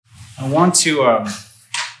I want to, I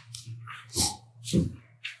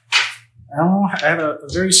have a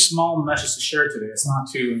very small message to share today. It's not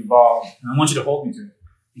too involved. And I want you to hold me to it.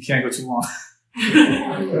 You can't go too long.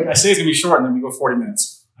 I say it's going to be short and then we go 40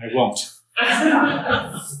 minutes. I won't.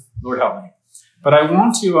 Lord help me. But I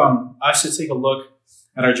want to us to take a look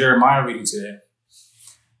at our Jeremiah reading today.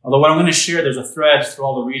 Although what I'm going to share, there's a thread through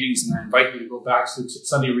all the readings, and I invite you to go back to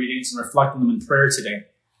Sunday readings and reflect on them in prayer today.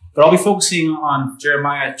 But I'll be focusing on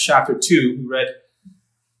Jeremiah chapter 2. We read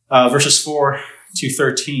verses 4 to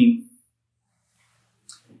 13.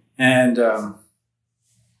 And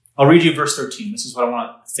I'll read you verse 13. This is what I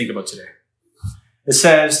want to think about today. It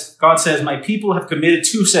says, God says, "My people have committed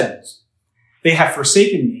two sins. They have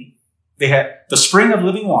forsaken me. They have the spring of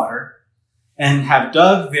living water and have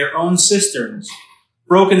dug their own cisterns,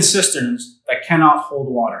 broken cisterns that cannot hold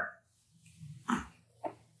water."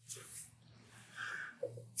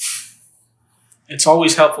 It's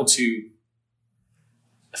always helpful to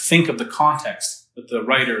think of the context that the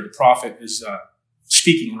writer, the prophet, is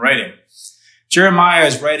speaking and writing. Jeremiah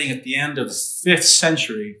is writing at the end of the 5th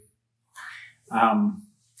century.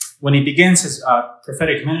 When he begins his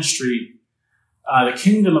prophetic ministry, the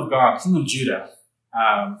kingdom of God, kingdom of Judah,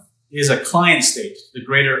 is a client state, the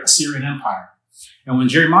greater Assyrian Empire. And when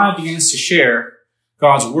Jeremiah begins to share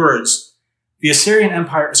God's words, the Assyrian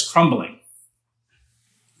Empire is crumbling.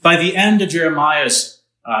 By the end of Jeremiah's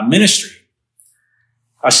ministry,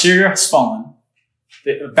 Assyria has fallen,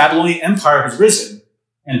 the Babylonian Empire has risen,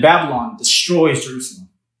 and Babylon destroys Jerusalem.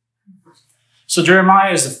 So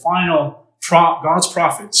Jeremiah is the final God's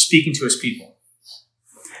prophet speaking to his people.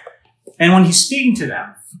 And when he's speaking to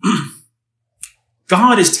them,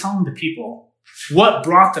 God is telling the people what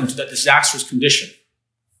brought them to that disastrous condition,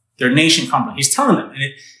 their nation crumbling. He's telling them.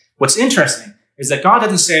 And what's interesting is that God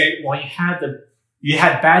doesn't say, well, you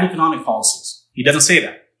had bad economic policies. He doesn't say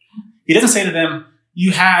that. He doesn't say to them,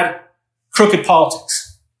 you had crooked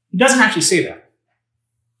politics. He doesn't actually say that.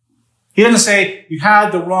 He doesn't say, you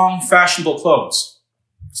had the wrong fashionable clothes.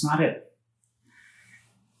 It's not it.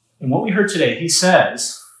 And what we heard today, he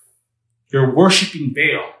says, you're worshiping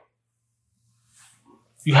Baal.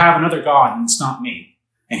 You have another God, and it's not me.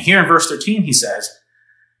 And here in verse 13, he says,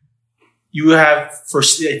 they have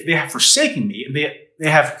forsaken me, and they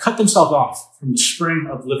have cut themselves off from the spring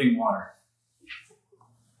of living water.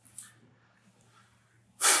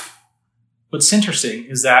 What's interesting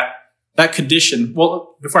is that condition,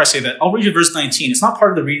 well, before I say that, I'll read you verse 19. It's not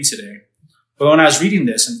part of the reading today. But when I was reading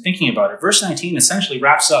this and thinking about it, verse 19 essentially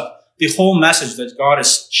wraps up the whole message that God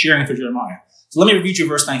is sharing through Jeremiah. So let me read you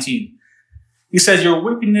verse 19. He says, your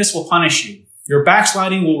wickedness will punish you. Your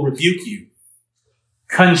backsliding will rebuke you.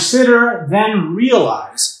 Consider, then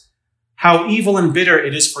realize how evil and bitter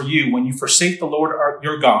it is for you when you forsake the Lord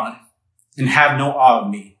your God and have no awe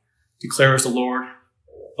of me, declares the Lord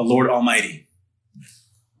Almighty.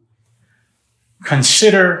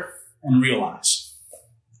 Consider and realize.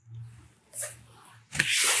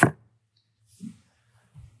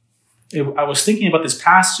 I was thinking about this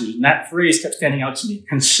passage, and that phrase kept standing out to me.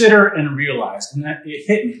 Consider and realize. And it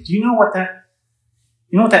hit me. Do you know what that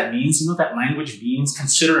means? You know what that language means?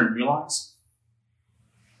 Consider and realize?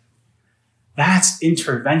 That's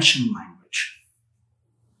intervention language.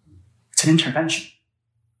 It's an intervention.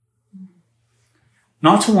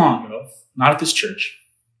 Not too long ago, not at this church,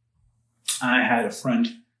 I had a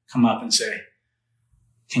friend come up and say,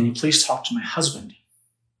 can you please talk to my husband?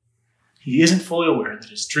 He isn't fully aware that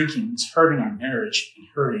his drinking is hurting our marriage and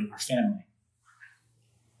hurting our family.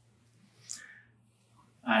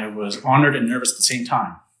 I was honored and nervous at the same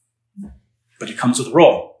time. But it comes with a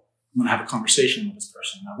role. I'm going to have a conversation with this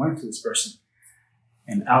person. And I went to this person.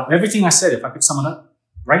 And everything I said, if I could sum it up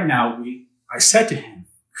right now, I said to him,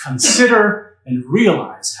 consider and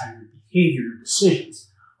realize how your behavior, your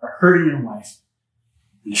decisions are hurting your wife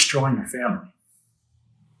and destroying your family.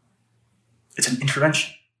 It's an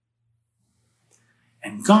intervention.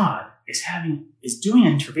 And God is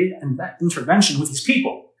doing that intervention with his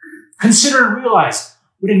people. Consider and realize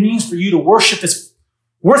what it means for you to worship this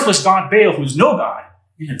worthless God Baal, who's no God,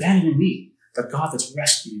 and abandon me, the God that's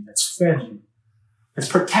rescued you, that's fed you, that's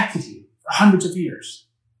protected you for hundreds of years.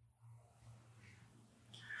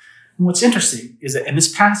 And what's interesting is that in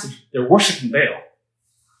this passage, they're worshiping Baal.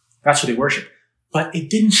 That's what they worship. But it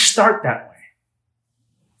didn't start that way.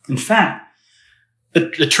 In fact,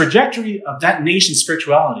 the trajectory of that nation's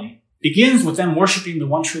spirituality begins with them worshiping the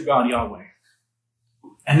one true God, Yahweh.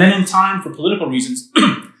 And then in time, for political reasons,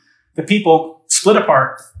 the people split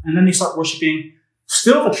apart, and then they start worshiping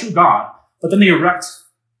still the true God, but then they erect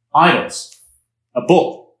idols, a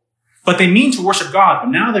bull. But they mean to worship God,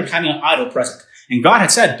 but now they're having an idol present. And God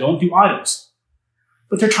had said, don't do idols.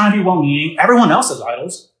 But they're trying to be well-meaning. Everyone else has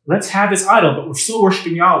idols. Let's have this idol, but we're still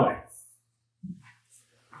worshiping Yahweh.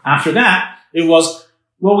 After that, it was,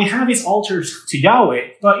 well, we have these altars to Yahweh,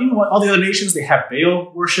 but you know what? All the other nations, they have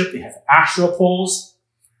Baal worship, they have Asherah poles.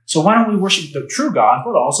 So why don't we worship the true God,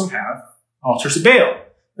 but also have altars to Baal?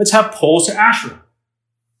 Let's have poles to Asherah.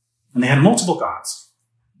 And they had multiple gods.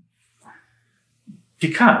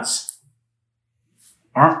 Because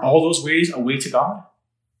aren't all those ways a way to God?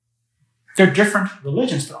 They're different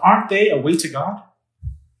religions, but aren't they a way to God?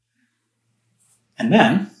 And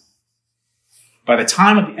then, by the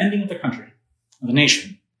time of the ending of the country, of the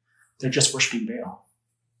nation, they're just worshiping Baal.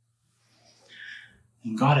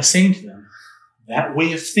 And God is saying to them, that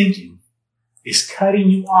way of thinking is cutting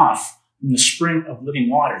you off from the spring of living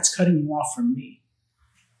water. It's cutting you off from me.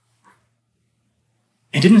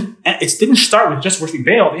 It didn't start with just worshiping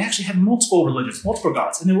Baal. They actually had multiple religions, multiple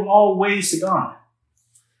gods, and they were all ways to God.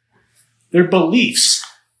 Their beliefs,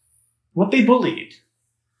 what they believed,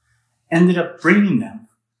 ended up bringing them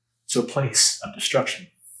to a place of destruction.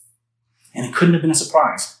 And it couldn't have been a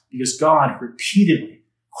surprise because God repeatedly,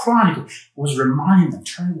 chronically, was reminding them,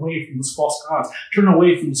 turn away from these false gods, turn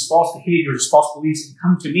away from these false behaviors, false beliefs, and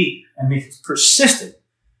come to me. And they persisted.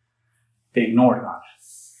 They ignored God.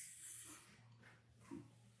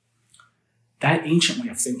 That ancient way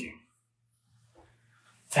of thinking,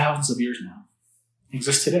 thousands of years now,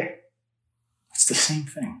 exists today. It's the same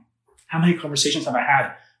thing. How many conversations have I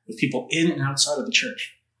had with people in and outside of the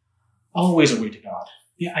church? Always a way to God.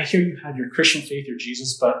 Yeah, I hear you have your Christian faith, your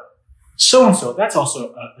Jesus, but so-and-so, that's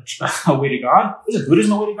also a way to God. Is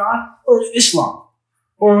Buddhism a way to God? Or Islam?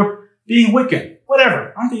 Or being Wiccan?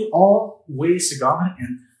 Whatever. Aren't they all ways to God?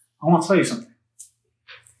 And I want to tell you something.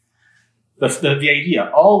 The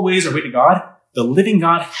idea, all ways are way to God, the living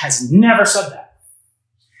God has never said that.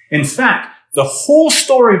 In fact, the whole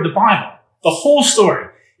story of the Bible, the whole story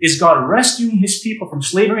is God rescuing his people from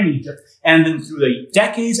slavery in Egypt, and then through the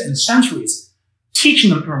decades and centuries, teaching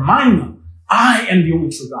them and reminding them, I am the only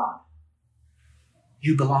true God.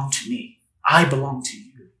 You belong to me. I belong to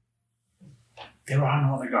you. There are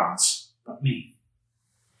no other gods but me.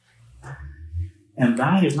 And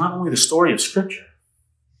that is not only the story of Scripture,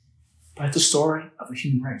 but it's the story of the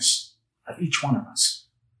human race, of each one of us.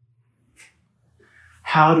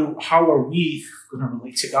 How are we going to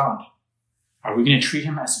relate to God? Are we going to treat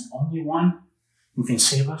him as the only one who can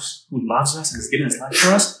save us, who loves us and has given his life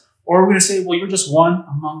for us? Or are we going to say, well, you're just one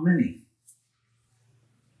among many?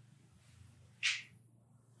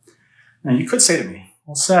 Now, you could say to me,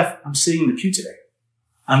 well, Seth, I'm sitting in the pew today.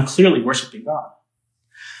 I'm clearly worshiping God.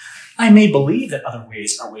 I may believe that other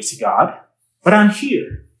ways are ways to God, but I'm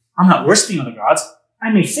here. I'm not worshiping other gods.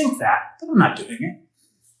 I may think that, but I'm not doing it.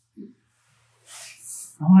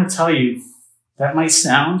 I want to tell you, that might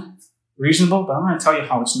sound reasonable, but I'm going to tell you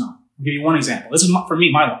how it's not. I'll give you one example. This is for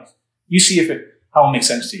me, my life. You see how it makes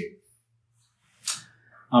sense to you.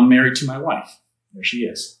 I'm married to my wife. There she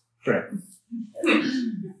is. Great.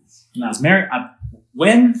 And I was married.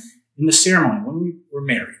 In the ceremony, when we were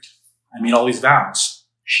married, I made all these vows.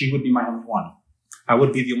 She would be my only one. I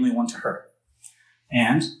would be the only one to her.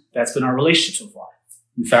 And that's been our relationship so far.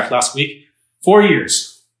 In fact, last week, 4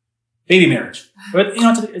 years. Baby marriage. But,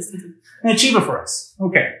 it's an achievement for us.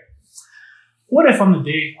 Okay. What if on the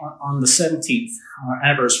day, on the 17th, on our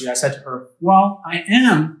anniversary, I said to her, well, I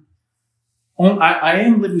am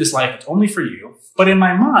living this life, it's only for you, but in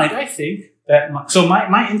my mind, I think that,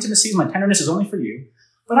 my intimacy, my tenderness is only for you,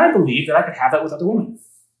 but I believe that I could have that with other women.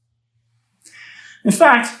 In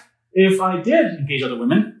fact, if I did engage other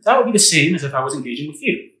women, that would be the same as if I was engaging with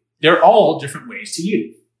you. They're all different ways to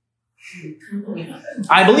you.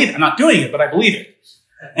 I believe it. I'm not doing it, but I believe it.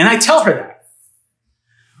 And I tell her that.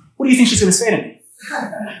 What do you think she's going to say to me?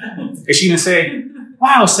 Is she going to say,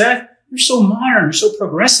 wow, Seth, you're so modern, you're so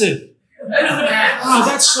progressive. Wow,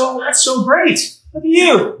 that's so great. Look at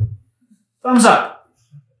you. Thumbs up.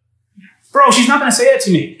 Bro, she's not going to say that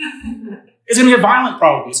to me. It's going to get violent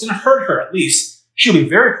probably. It's going to hurt her at least. She'll be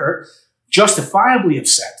very hurt, justifiably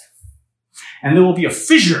upset. And there will be a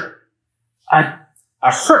fissure, a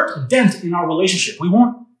hurt, a dent in our relationship. We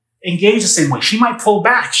won't engage the same way. She might pull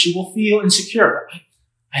back. She will feel insecure.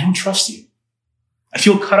 I don't trust you. I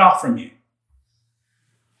feel cut off from you.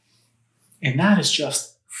 And when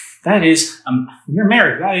you're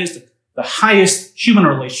married, that is the highest human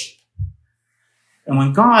relationship. And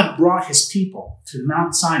when God brought his people to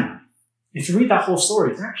Mount Sinai, if you read that whole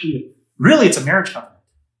story, it's a marriage covenant.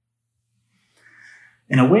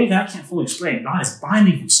 In a way that I can't fully explain, God is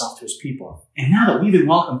binding himself to his people. And now that we've been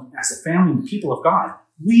welcomed as the family and the people of God,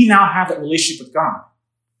 we now have that relationship with God.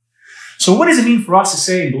 So what does it mean for us to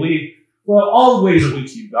say and believe, well, all ways are way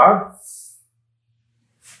to you, God?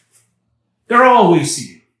 They're all ways to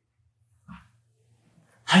you.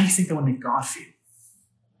 How do you think that would make God feel?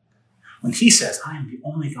 When he says, I am the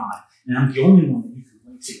only God, and I'm the only one that you can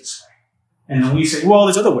relate to this way. And then we say, well,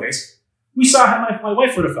 there's other ways. We saw how my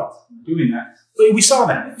wife would have felt doing that. But we saw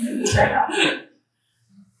that.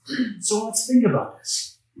 So let's think about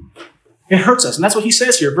this. It hurts us. And that's what he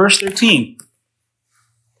says here, verse 13.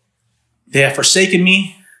 They have forsaken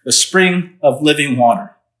me, the spring of living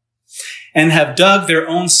water, and have dug their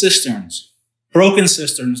own cisterns, broken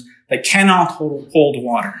cisterns that cannot hold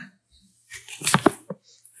water.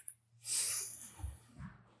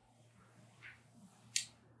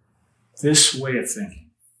 This way of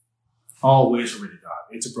thinking, all ways are way to God.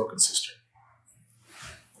 It's a broken cistern.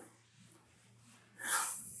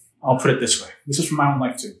 I'll put it this way. This is from my own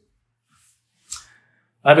life too.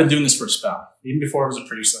 I've been doing this for a spell. Even before I was a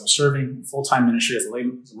priest, I was serving in full-time ministry as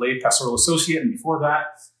a lay pastoral associate, and before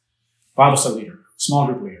that, Bible study leader, small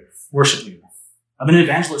group leader, worship leader. I've been an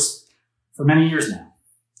evangelist for many years now.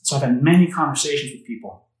 So I've had many conversations with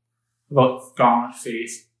people about God,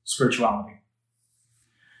 faith, spirituality.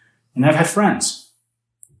 And I've had friends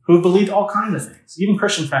who have believed all kinds of things, even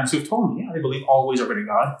Christian friends who have told me, yeah, they believe all ways are way to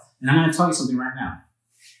God. And I'm going to tell you something right now.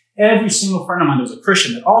 Every single friend of mine that was a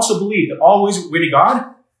Christian that also believed that all ways were way to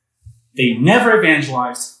God, they never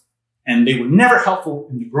evangelized, and they were never helpful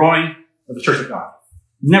in the growing of the Church of God.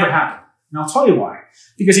 Never happened. And I'll tell you why.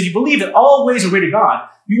 Because if you believe that all ways are way to God,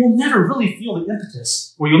 you will never really feel the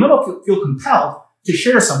impetus, or you'll never feel compelled to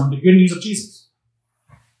share with someone the good news of Jesus.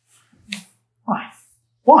 Why?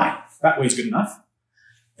 Why? That way is good enough.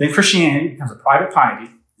 Then Christianity becomes a private piety,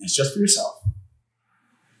 and it's just for yourself.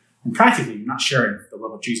 And practically, you're not sharing the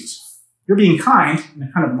love of Jesus. You're being kind in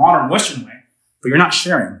a kind of modern Western way, but you're not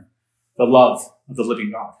sharing the love of the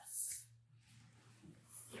living God.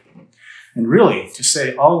 And really, to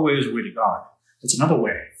say all ways are way to God, it's another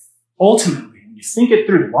way. Ultimately, when you think it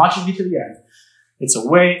through logically to the end, it's a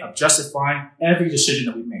way of justifying every decision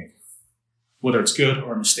that we've made, whether it's good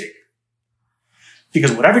or a mistake.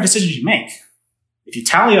 Because whatever decision you make, if you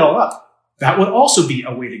tally it all up, that would also be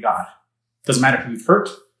a way to God. Doesn't matter who you've hurt,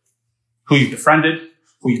 who you've befriended,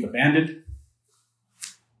 who you've abandoned.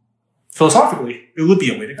 Philosophically, it would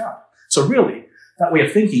be a way to God. So really, that way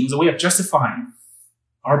of thinking is a way of justifying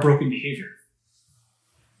our broken behavior.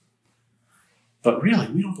 But really,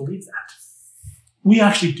 we don't believe that. We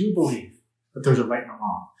actually do believe that there's a right and a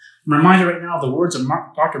wrong. I'm reminded right now of the words of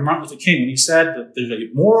Dr. Martin Luther King when he said that there's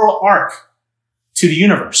a moral arc to the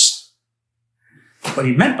universe. What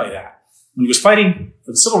he meant by that, when he was fighting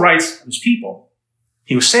for the civil rights of his people,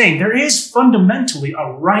 he was saying there is fundamentally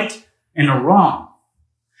a right and a wrong.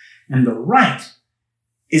 And the right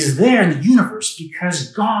is there in the universe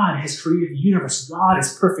because God has created the universe. God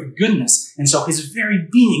is perfect goodness. And so his very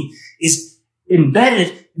being is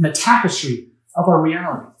embedded in the tapestry of our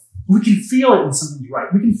reality. We can feel it when something's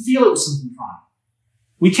right. We can feel it when something's wrong.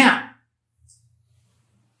 We can.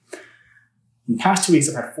 In the past 2 weeks,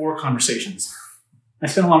 I've had 4 conversations. I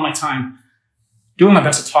spent a lot of my time doing my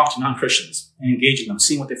best to talk to non-Christians and engaging them,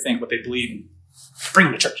 seeing what they think, what they believe, and bring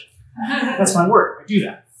them to church. That's my work. I do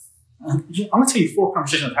that. I'm going to tell you 4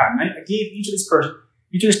 conversations I've had, and I gave each of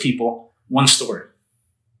these people one story.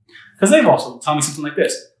 Because they've also told me something like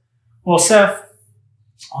this. Well, Seth,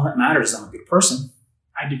 all that matters is I'm a good person.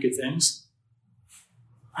 I do good things.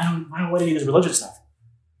 I don't want any of this religious stuff.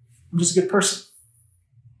 I'm just a good person.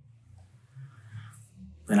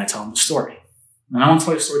 Then I tell them the story. And I want to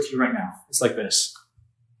tell you a story to you right now. It's like this.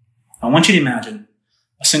 I want you to imagine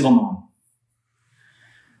a single mom.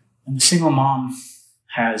 And the single mom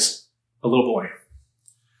has a little boy.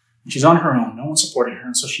 And she's on her own. No one's supporting her.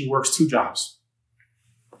 And so she works 2 jobs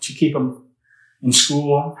to keep him in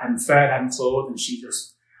school, have him fed, have him clothed, and she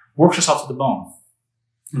just works herself to the bone.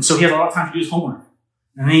 And so he has a lot of time to do his homework.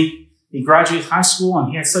 And then he graduated high school, and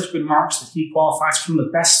he had such good marks that he qualifies for one of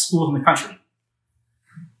the best schools in the country.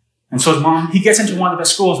 And so his mom, he gets into one of the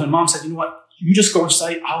best schools, and mom said, you know what, you just go and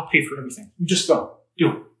study, I'll pay for everything. You just go, do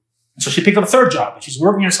it. And so she picked up a 3rd job, and she's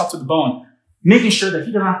working herself to the bone, making sure that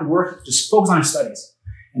he doesn't have to work, just focus on his studies.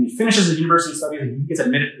 And he finishes his university studies, and he gets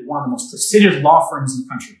admitted to one of the most prestigious law firms in the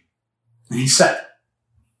country. And he's set.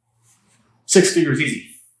 6 figures easy.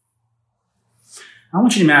 I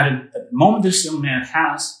want you to imagine that the moment this young man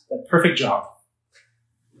has that perfect job,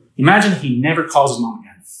 imagine that he never calls his mom again.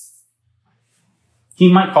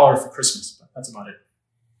 He might call her for Christmas, but that's about it.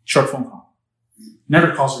 Short phone call.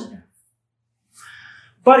 Never calls her again.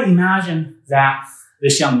 But imagine that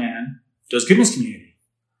this young man does good in his community.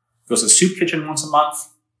 Goes to the soup kitchen once a month.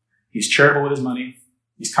 He's charitable with his money.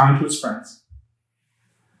 He's kind to his friends.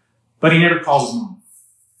 But he never calls his mom.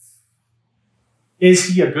 Is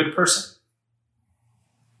he a good person?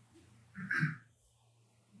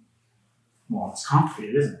 Well, it's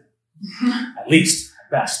complicated, isn't it? At least,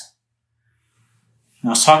 at best. And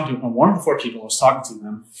I was talking to one of the 4 people, I was talking to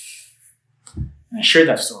them, and I shared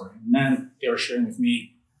that story. And then they were sharing with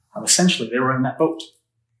me how essentially they were in that boat.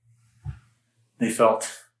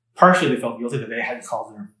 Partially they felt guilty that they hadn't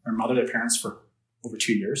called their mother, their parents, for over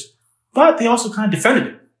 2 years. But they also kind of defended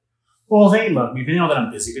it. Well, they love me. They know that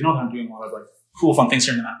I'm busy. They know that I'm doing a lot of cool, fun things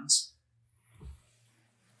here in the mountains.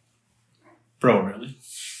 Bro, really?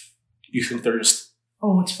 You think they're just,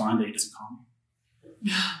 oh, it's fine that he doesn't call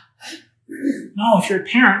me. No, if you're a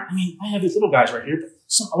parent, I have these little guys right here, but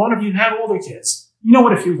a lot of you have older kids. You know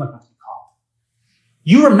what it feels like not to be called.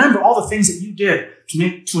 You remember all the things that you did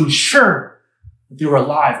to ensure that they were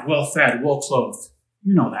alive, well-fed, well-clothed.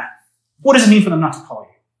 You know that. What does it mean for them not to call you?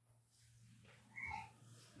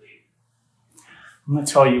 I'm going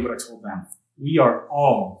to tell you what I told them. We are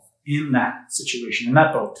all in that situation, in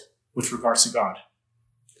that boat, with regards to God.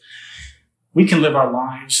 We can live our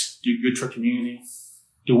lives, do good for community,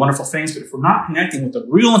 do wonderful things, but if we're not connecting with the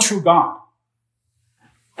real and true God,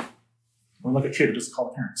 we're like a kid who doesn't call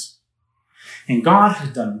the parents. And God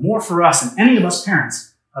has done more for us than any of us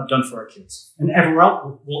parents have done for our kids, and ever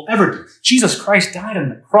else will ever do. Jesus Christ died on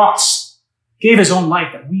the cross, gave his own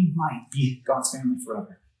life that we might be God's family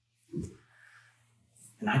forever.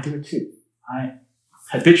 And I do it too. I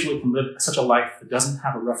habitually can live such a life that doesn't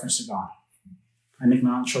have a reference to God. I make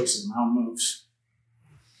my own choices, my own moves.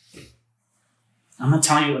 I'm not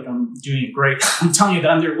telling you I'm doing it great. I'm telling you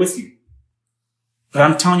that I'm there with you. But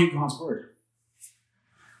I'm telling you God's word.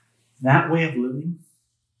 That way of living,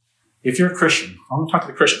 if you're a Christian, I'm going to talk to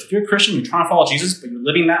the Christians. If you're a Christian, you're trying to follow Jesus, but you're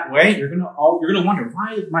living that way, you're going to wonder,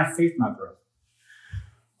 why did my faith not grow?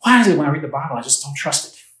 Why is it when I read the Bible, I just don't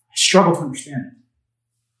trust it? I struggle to understand it.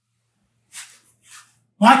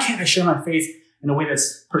 Why can't I share my faith in a way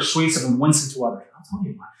that's persuasive and winsome to others? I'll tell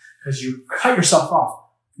you why. Because you cut yourself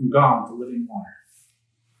off from God, the living water.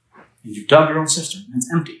 And you dug your own cistern, and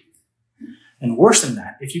it's empty. And worse than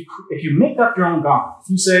that, if you make up your own God,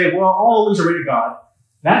 if you say, well, all these are ready to God,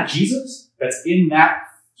 that Jesus that's in that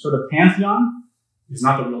sort of pantheon is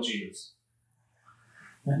not the real Jesus.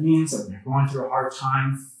 That means that when you're going through a hard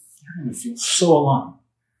time, you're going to feel so alone.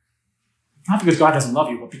 Not because God doesn't love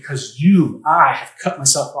you, but because I have cut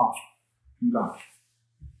myself off from God.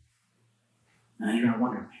 And then you're going to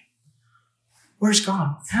wonder, where's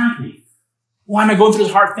God? What's happening? Why am I going through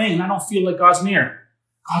this hard thing and I don't feel like God's near?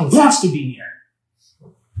 God wants to be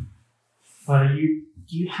near. But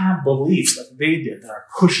you have beliefs like they did that are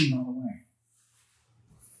pushing you away.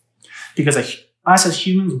 Because us as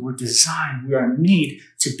humans, we are made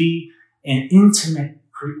to be an intimate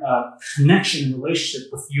connection and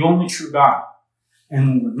relationship with the only true God. And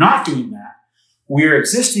when we're not doing that, we're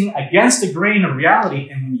existing against the grain of reality.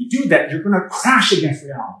 And when you do that, you're going to crash against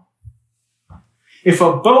reality. If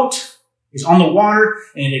a boat is on the water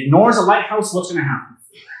and it ignores a lighthouse, what's going to happen?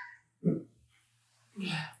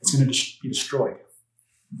 It's going to be destroyed.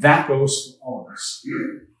 That goes for all of us.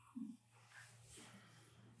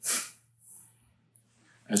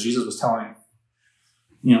 As Jesus was telling,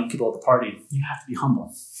 people at the party, you have to be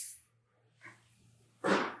humble.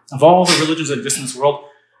 Of all the religions that exist in this world,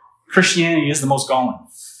 Christianity is the most galling.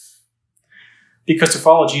 Because to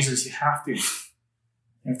follow Jesus, you have to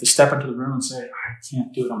step into the room and say, I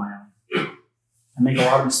can't do it on my own. I make a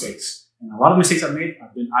lot of mistakes. And a lot of mistakes I've made,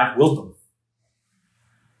 I've willed them.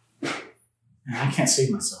 And I can't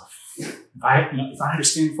save myself. If I had to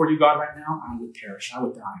stand before you, God, right now, I would perish. I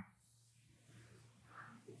would die.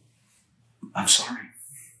 I'm sorry.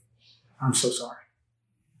 I'm so sorry.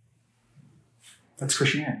 That's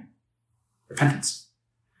Christianity. Repentance.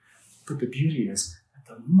 But the beauty is, at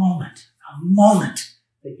the moment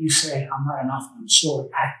that you say, I'm not enough, I'm sorry,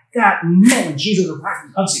 at that moment, Jesus arrives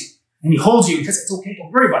and hugs you. And he holds you and says, it's okay,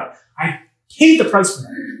 don't worry about it. I paid the price for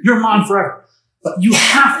that. You're mine forever. But you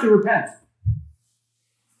have to repent.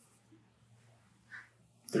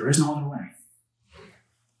 There is no other way.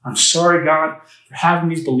 I'm sorry, God, for having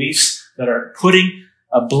these beliefs that are putting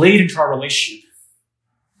a blade into our relationship.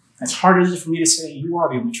 As hard as it is for me to say, you are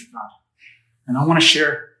the only true God. And I want to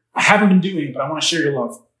share, I haven't been doing it, but I want to share your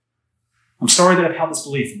love. I'm sorry that I've held this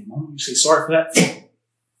belief. And the moment you say sorry for that,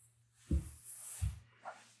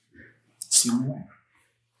 it's the only way.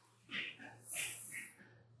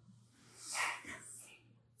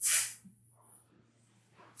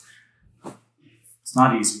 It's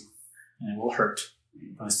not easy, and it will hurt,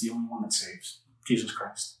 but it's the only one that saves, Jesus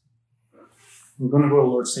Christ. We're going to go to the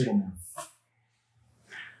Lord's table now.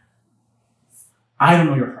 I don't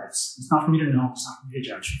know your hearts. It's not for me to know. It's not for me to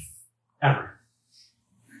judge. Ever.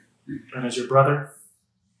 But as your brother,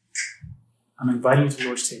 I'm inviting you to the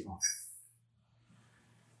Lord's table.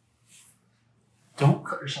 Don't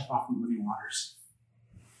cut yourself off from the living waters.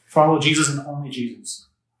 Follow Jesus and only Jesus.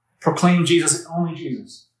 Proclaim Jesus and only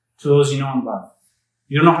Jesus to those you know and love.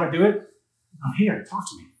 You don't know how to do it? I'm here. Talk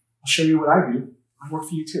to me. I'll show you what I do. I work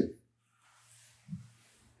for you too.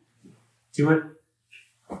 Do it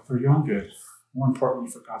for your own good. More importantly,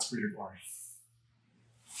 for God's greater glory.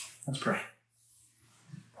 Let's pray.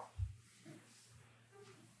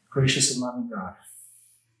 Gracious and loving God,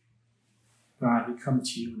 God, we come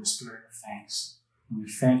to you in the spirit of thanks. And we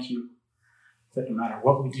thank you that no matter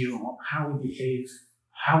what we do and how we behave,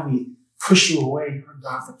 how we push you away, you're a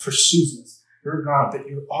God that pursues us. You're a God that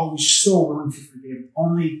you're always so willing to forgive.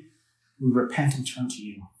 Only we repent and turn to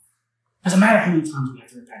you. Doesn't matter how many times we have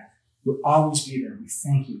to repent. You'll always be there. We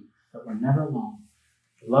thank you that we're never alone.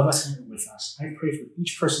 You love us and you're with us. I pray for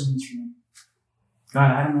each person in this room.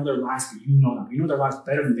 God, I don't know their lives, but you know them. You know their lives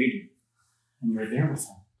better than they do. And you're there with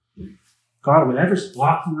them. God, whatever's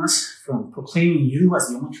blocking us from proclaiming you as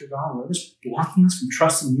the only true God, whatever's blocking us from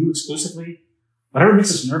trusting you exclusively, whatever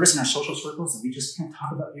makes us nervous in our social circles that we just can't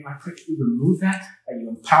talk about you, I pray that you remove that you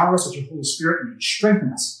empower us with your Holy Spirit, and you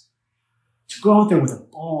strengthen us to go out there with a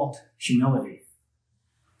bold humility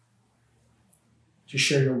to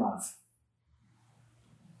share your love.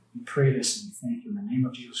 We pray this and we thank you in the name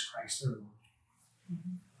of Jesus Christ, our Lord.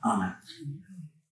 Amen.